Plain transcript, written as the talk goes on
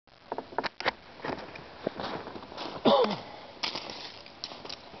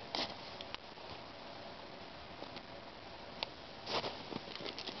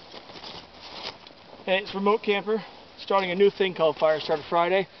Hey, it's Remote Camper, starting a new thing called Firestarter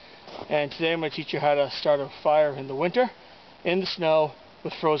Friday, and today I'm going to teach you how to start a fire in the winter, in the snow,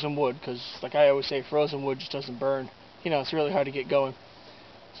 with frozen wood, because like I always say, frozen wood just doesn't burn. You know, it's really hard to get going.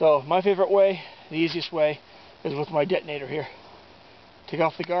 So my favorite way, the easiest way, is with my detonator here. Take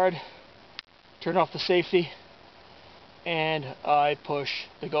off the guard, turn off the safety, and I push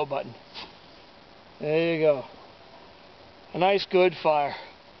the go button. There you go. A nice good fire.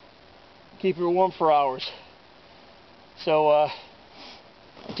 Keep it warm for hours. So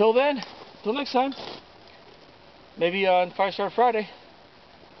until then, until next time, maybe on Firestarter Friday.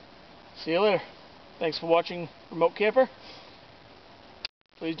 See you later. Thanks for watching Remote Camper.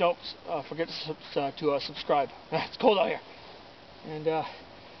 Please don't forget to subscribe. It's cold out here. And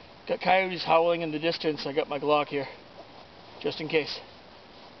got coyotes howling in the distance. I got my Glock here, just in case.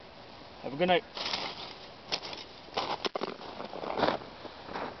 Have a good night.